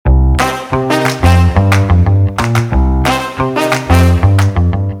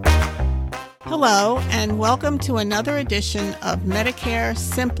welcome to another edition of Medicare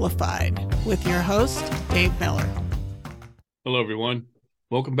Simplified with your host, Dave Miller. Hello, everyone.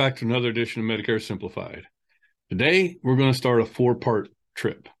 Welcome back to another edition of Medicare Simplified. Today, we're going to start a four-part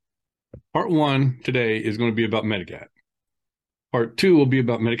trip. Part one today is going to be about Medigap. Part two will be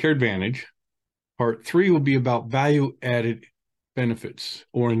about Medicare Advantage. Part three will be about value-added benefits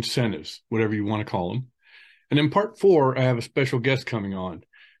or incentives, whatever you want to call them. And then part four, I have a special guest coming on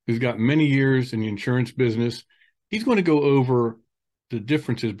who's got many years in the insurance business. He's going to go over the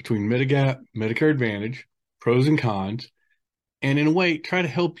differences between Medigap, Medicare Advantage, pros and cons, and in a way, try to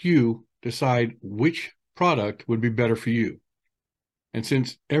help you decide which product would be better for you. And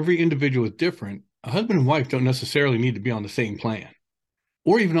since every individual is different, a husband and wife don't necessarily need to be on the same plan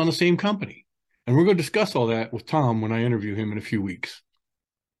or even on the same company. And we're going to discuss all that with Tom when I interview him in a few weeks.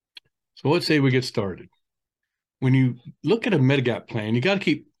 So let's say we get started. When you look at a Medigap plan, you got to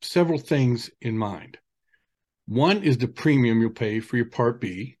keep several things in mind. One is the premium you'll pay for your Part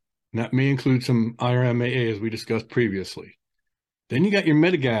B, and that may include some IRMAA as we discussed previously. Then you got your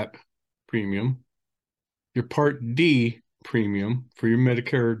Medigap premium, your Part D premium for your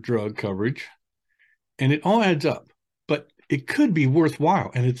Medicare drug coverage, and it all adds up. But it could be worthwhile,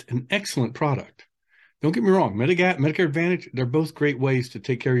 and it's an excellent product. Don't get me wrong, Medigap, Medicare Advantage, they're both great ways to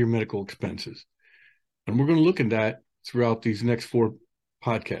take care of your medical expenses. And we're going to look at that throughout these next four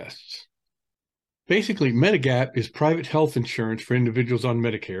podcasts. Basically, Medigap is private health insurance for individuals on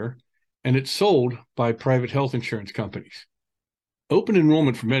Medicare, and it's sold by private health insurance companies. Open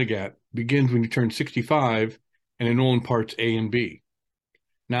enrollment for Medigap begins when you turn 65 and enroll in Parts A and B.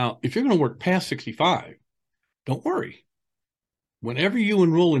 Now, if you're going to work past 65, don't worry. Whenever you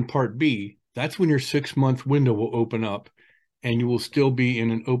enroll in Part B, that's when your 6-month window will open up and you will still be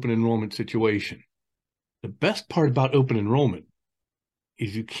in an open enrollment situation. The best part about open enrollment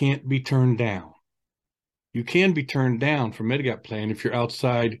is you can't be turned down. You can be turned down for Medigap plan if you're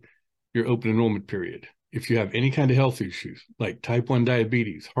outside your open enrollment period. If you have any kind of health issues like type 1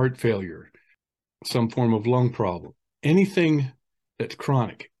 diabetes, heart failure, some form of lung problem, anything that's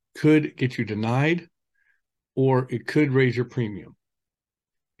chronic could get you denied or it could raise your premium.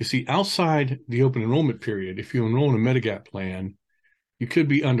 You see, outside the open enrollment period, if you enroll in a Medigap plan, you could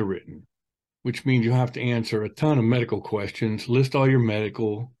be underwritten, which means you have to answer a ton of medical questions, list all your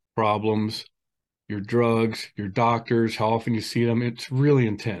medical problems, your drugs, your doctors, how often you see them. It's really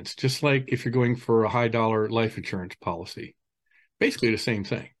intense, just like if you're going for a high-dollar life insurance policy. Basically the same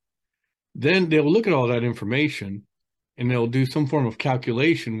thing. Then they'll look at all that information, and they'll do some form of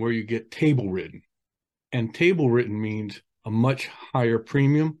calculation where you get table-ridden. And table-ridden means a much higher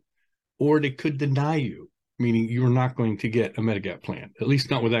premium, or they could deny you, meaning you're not going to get a Medigap plan, at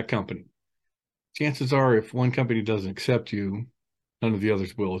least not with that company. Chances are if one company doesn't accept you, none of the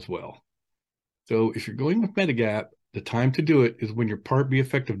others will as well. So if you're going with Medigap, the time to do it is when your Part B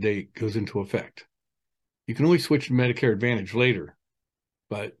effective date goes into effect. You can always switch to Medicare Advantage later,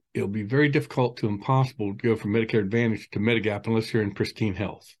 but it'll be very difficult to impossible to go from Medicare Advantage to Medigap unless you're in pristine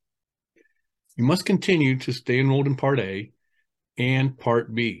health. You must continue to stay enrolled in Part A and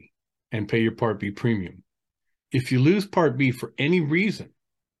Part B and pay your Part B premium. If you lose Part B for any reason,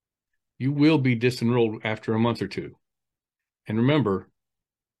 you will be disenrolled after a month or two. And remember,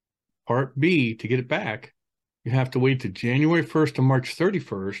 Part B, to get it back, you have to wait to January 1st to March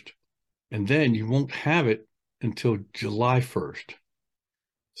 31st, and then you won't have it until July 1st.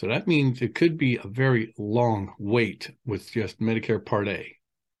 So that means it could be a very long wait with just Medicare Part A.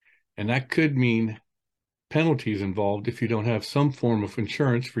 And that could mean penalties involved if you don't have some form of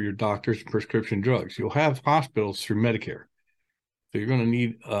insurance for your doctor's prescription drugs. You'll have hospitals through Medicare. So you're going to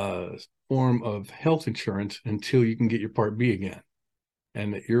need a form of health insurance until you can get your Part B again.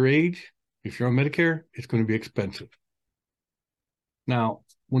 And at your age, if you're on Medicare, it's going to be expensive. Now,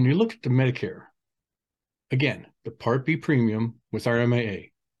 when you look at the Medicare, again, the Part B premium with our MAA,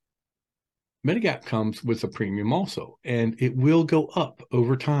 Medigap comes with a premium also, and it will go up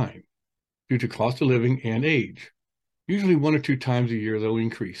over time due to cost of living and age. Usually 1 or 2 times a year, they'll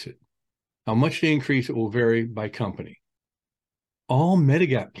increase it. How much they increase it will vary by company. All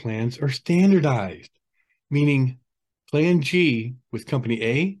Medigap plans are standardized, meaning Plan G with Company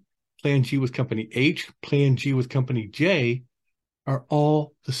A, Plan G with Company H, Plan G with Company J are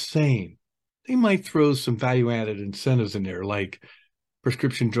all the same. They might throw some value-added incentives in there, like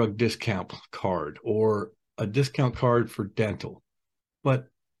prescription drug discount card or a discount card for dental. But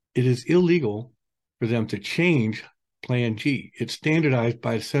it is illegal for them to change Plan G. It's standardized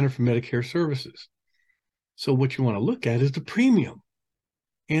by the Center for Medicare Services. So what you want to look at is the premium.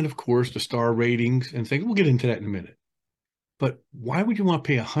 And of course, the star ratings and things. We'll get into that in a minute. But why would you want to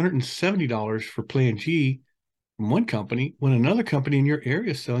pay $170 for Plan G from one company when another company in your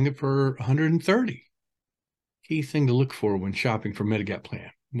area is selling it for $130? Key thing to look for when shopping for Medigap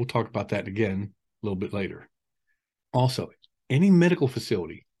plan. We'll talk about that again a little bit later. Also, any medical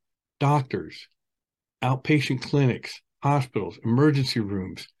facility, doctors, outpatient clinics, hospitals, emergency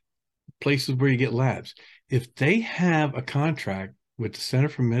rooms, places where you get labs, if they have a contract with the Center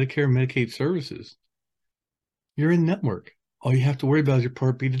for Medicare and Medicaid Services, you're in network. All you have to worry about is your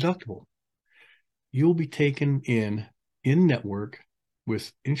Part B deductible. You'll be taken in network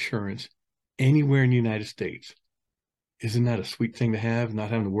with insurance anywhere in the United States. Isn't that a sweet thing to have,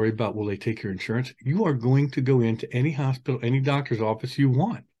 not having to worry about will they take your insurance? You are going to go into any hospital, any doctor's office you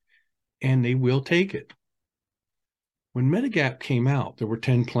want, and they will take it. When Medigap came out, there were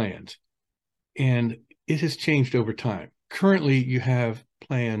 10 plans, and it has changed over time. Currently, you have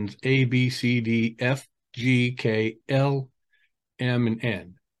plans A, B, C, D, F, G, K, L, M, and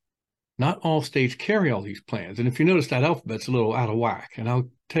N. Not all states carry all these plans, and if you notice, that alphabet's a little out of whack, and I'll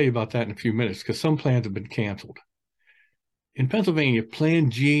tell you about that in a few minutes because some plans have been canceled. In Pennsylvania,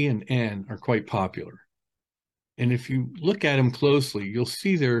 Plan G and N are quite popular. And if you look at them closely, you'll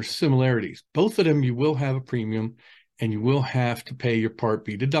see there are similarities. Both of them, you will have a premium and you will have to pay your Part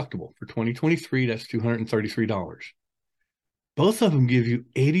B deductible. For 2023, that's $233. Both of them give you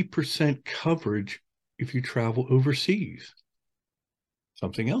 80% coverage if you travel overseas.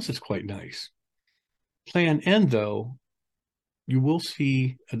 Something else that's quite nice. Plan N, though, you will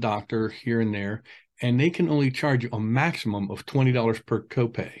see a doctor here and there, and they can only charge you a maximum of $20 per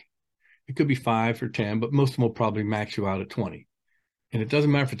copay. It could be $5 or $10, but most of them will probably max you out at $20. And it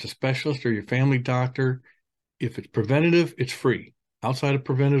doesn't matter if it's a specialist or your family doctor. If it's preventative, it's free. Outside of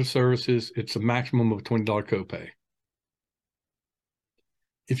preventative services, it's a maximum of a $20 copay.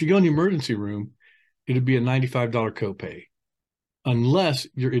 If you go in the emergency room, it'd be a $95 copay, unless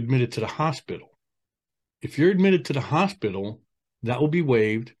you're admitted to the hospital. If you're admitted to the hospital, that will be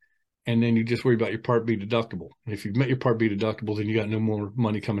waived, and then you just worry about your Part B deductible. And if you've met your Part B deductible, then you got no more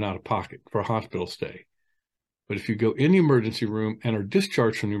money coming out of pocket for a hospital stay. But if you go in the emergency room and are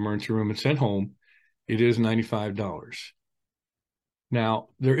discharged from the emergency room and sent home, it is $95. Now,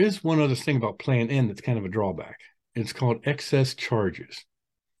 there is one other thing about Plan N that's kind of a drawback. It's called excess charges.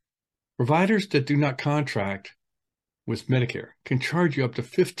 Providers that do not contract with Medicare can charge you up to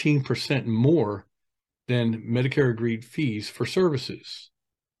 15% more than Medicare agreed fees for services.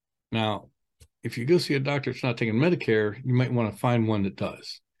 Now, if you go see a doctor that's not taking Medicare, you might want to find one that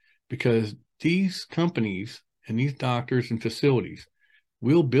does, because these companies and these doctors and facilities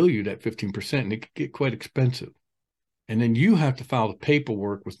will bill you that 15%, and it could get quite expensive. And then you have to file the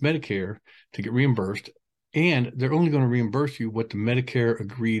paperwork with Medicare to get reimbursed, and they're only going to reimburse you what the Medicare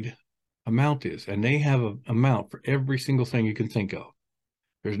agreed amount is, and they have an amount for every single thing you can think of.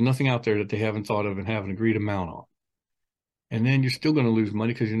 There's nothing out there that they haven't thought of and have an agreed amount on. And then you're still going to lose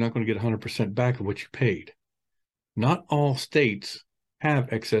money because you're not going to get 100% back of what you paid. Not all states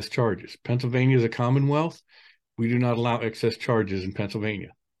have excess charges. Pennsylvania is a commonwealth. We do not allow excess charges in Pennsylvania.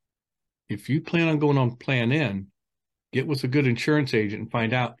 If you plan on going on Plan N, get with a good insurance agent and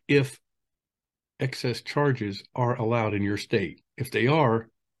find out if excess charges are allowed in your state. If they are,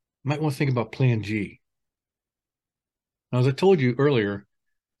 you might want to think about Plan G. Now, as I told you earlier,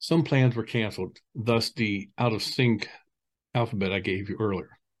 some plans were canceled, thus the out-of-sync alphabet I gave you earlier.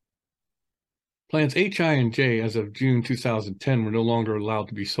 Plans H, I, and J as of June 2010 were no longer allowed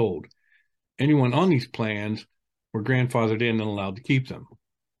to be sold. Anyone on these plans were grandfathered in and allowed to keep them.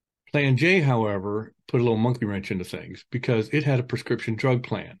 Plan J, however, put a little monkey wrench into things because it had a prescription drug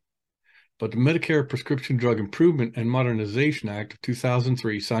plan. But the Medicare Prescription Drug Improvement and Modernization Act of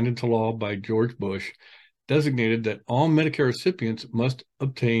 2003, signed into law by George Bush, designated that all Medicare recipients must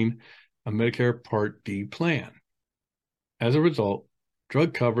obtain a Medicare Part D plan. As a result,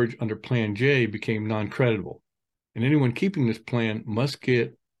 drug coverage under Plan J became non-creditable, and anyone keeping this plan must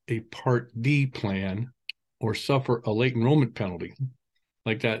get a Part D plan or suffer a late enrollment penalty,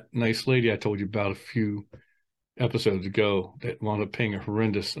 like that nice lady I told you about a few episodes ago that wound up paying a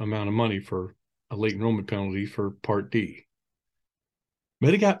horrendous amount of money for a late enrollment penalty for Part D.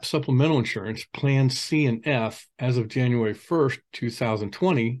 Medigap supplemental insurance plans C and F as of January 1st,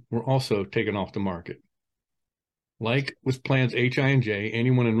 2020 were also taken off the market. Like with plans H, I, and J,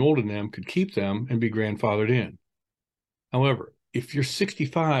 anyone enrolled in them could keep them and be grandfathered in. However, if you're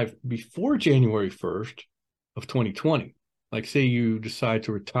 65 before January 1st of 2020, like say you decide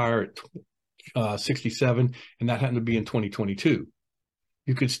to retire at 67 and that happened to be in 2022,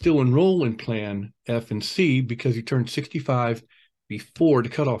 you could still enroll in plan F and C because you turned 65 before the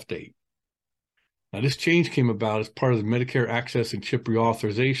cutoff date. Now, this change came about as part of the Medicare Access and CHIP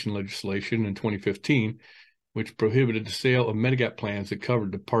reauthorization legislation in 2015, which prohibited the sale of Medigap plans that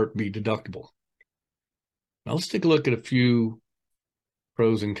covered the Part B deductible. Now, let's take a look at a few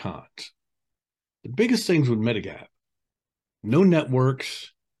pros and cons. The biggest things with Medigap: no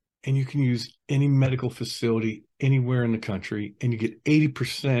networks, and you can use any medical facility anywhere in the country, and you get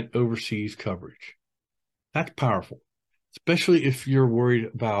 80% overseas coverage. That's powerful, especially if you're worried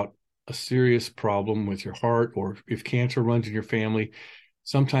about a serious problem with your heart, or if cancer runs in your family.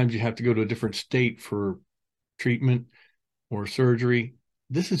 Sometimes you have to go to a different state for treatment or surgery.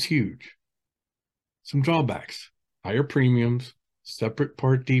 This is huge. Some drawbacks: higher premiums, separate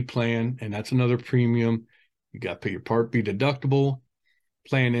Part D plan, and that's another premium. You got to pay your Part B deductible.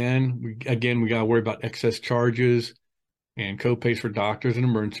 Plan N, we got to worry about excess charges and co-pays for doctors and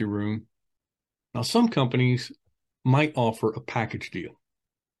emergency room. Now, some companies might offer a package deal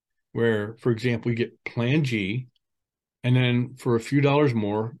where, for example, you get Plan G, and then for a few dollars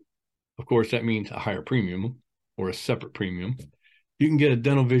more, of course, that means a higher premium or a separate premium, you can get a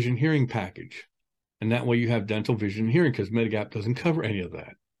dental vision hearing package. And that way you have dental vision and hearing, because Medigap doesn't cover any of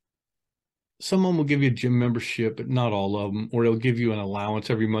that. Some of them will give you a gym membership, but not all of them, or they'll give you an allowance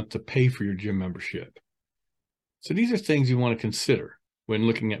every month to pay for your gym membership. So these are things you want to consider when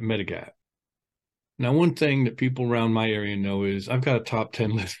looking at Medigap. Now, one thing that people around my area know is I've got a top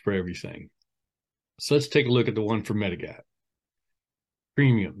 10 list for everything. So let's take a look at the one for Medigap.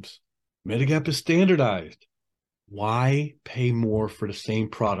 Premiums. Medigap is standardized. Why pay more for the same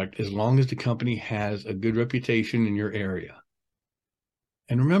product as long as the company has a good reputation in your area?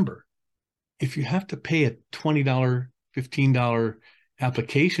 And remember, if you have to pay a $20, $15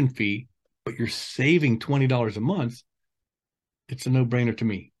 application fee, but you're saving $20 a month, it's a no-brainer to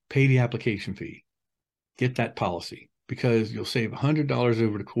me. Pay the application fee. Get that policy, because you'll save $100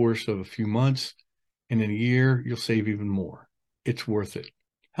 over the course of a few months, and in a year, you'll save even more. It's worth it.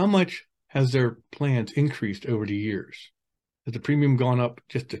 How much has their plans increased over the years? Has the premium gone up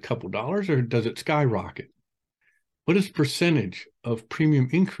just a couple dollars, or does it skyrocket? What is the percentage of premium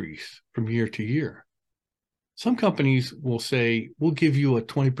increase from year to year? Some companies will say, we'll give you a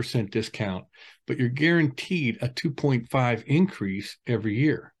 20% discount, but you're guaranteed a 2.5 increase every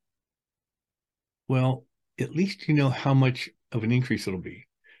year. Well, at least you know how much of an increase it'll be.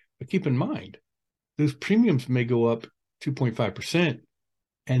 But keep in mind, those premiums may go up 2.5%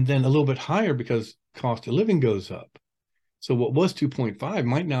 and then a little bit higher because cost of living goes up. So what was 2.5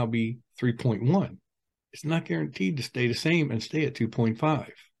 might now be 3.1. It's not guaranteed to stay the same and stay at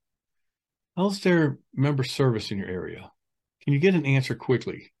 2.5. How's their member service in your area? Can you get an answer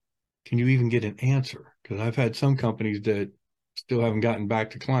quickly? Can you even get an answer? Because I've had some companies that still haven't gotten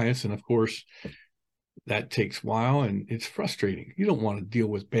back to clients, and of course, that takes a while and it's frustrating. You don't want to deal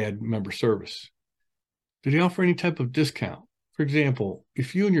with bad member service. Do they offer any type of discount? For example,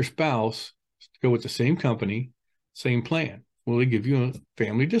 if you and your spouse go with the same company, same plan, will they give you a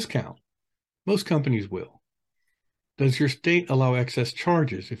family discount? Most companies will. Does your state allow excess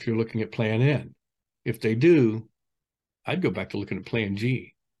charges if you're looking at Plan N? If they do, I'd go back to looking at Plan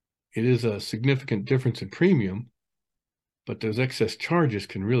G. It is a significant difference in premium, but those excess charges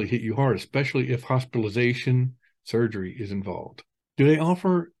can really hit you hard, especially if hospitalization, surgery is involved. Do they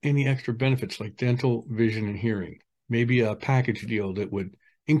offer any extra benefits like dental, vision, and hearing? Maybe a package deal that would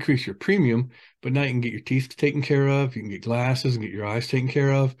increase your premium, but now you can get your teeth taken care of, you can get glasses and get your eyes taken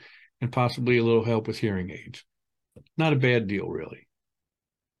care of, and possibly a little help with hearing aids. Not a bad deal, really.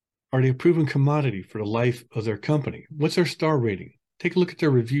 Are they a proven commodity for the life of their company? What's their star rating? Take a look at their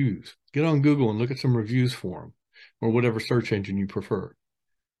reviews. Get on Google and look at some reviews for them, or whatever search engine you prefer.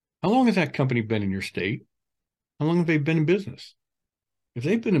 How long has that company been in your state? How long have they been in business? If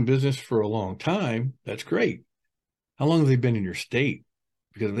they've been in business for a long time, that's great. How long have they been in your state?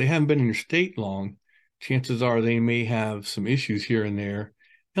 Because if they haven't been in your state long, chances are they may have some issues here and there.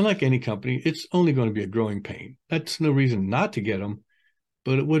 And like any company, it's only going to be a growing pain. That's no reason not to get them,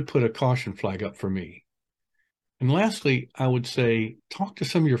 but it would put a caution flag up for me. And lastly, I would say, talk to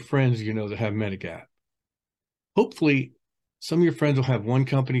some of your friends you know that have Medigap. Hopefully, some of your friends will have one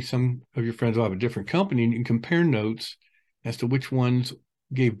company, some of your friends will have a different company, and you can compare notes as to which ones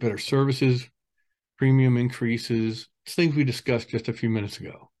gave better services, premium increases, things we discussed just a few minutes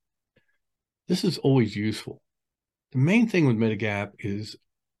ago. This is always useful. The main thing with Medigap is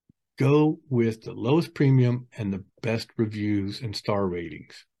go with the lowest premium and the best reviews and star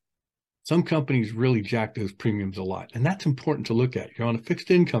ratings. Some companies really jack those premiums a lot, and that's important to look at. You're on a fixed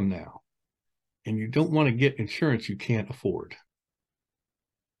income now, and you don't want to get insurance you can't afford.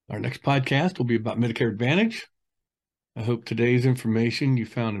 Our next podcast will be about Medicare Advantage. I hope today's information you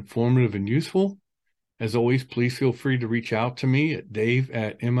found informative and useful. As always, please feel free to reach out to me at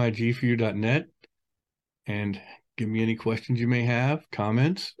dave@migforyou.net and give me any questions you may have.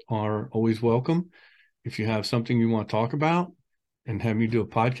 Comments are always welcome. If you have something you want to talk about and have me do a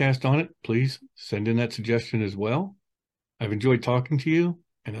podcast on it, please send in that suggestion as well. I've enjoyed talking to you,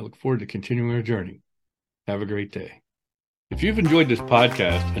 and I look forward to continuing our journey. Have a great day. If you've enjoyed this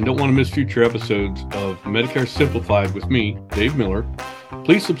podcast and don't want to miss future episodes of Medicare Simplified with me, Dave Miller,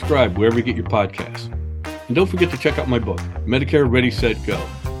 please subscribe wherever you get your podcasts. And don't forget to check out my book, Medicare Ready, Set, Go,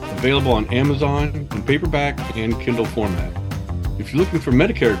 available on Amazon in paperback and Kindle format. If you're looking for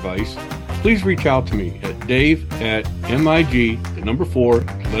Medicare advice, please reach out to me at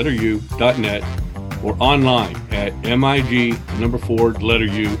dave@mig4u.net or online at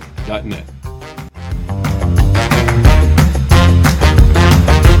mig4u.net.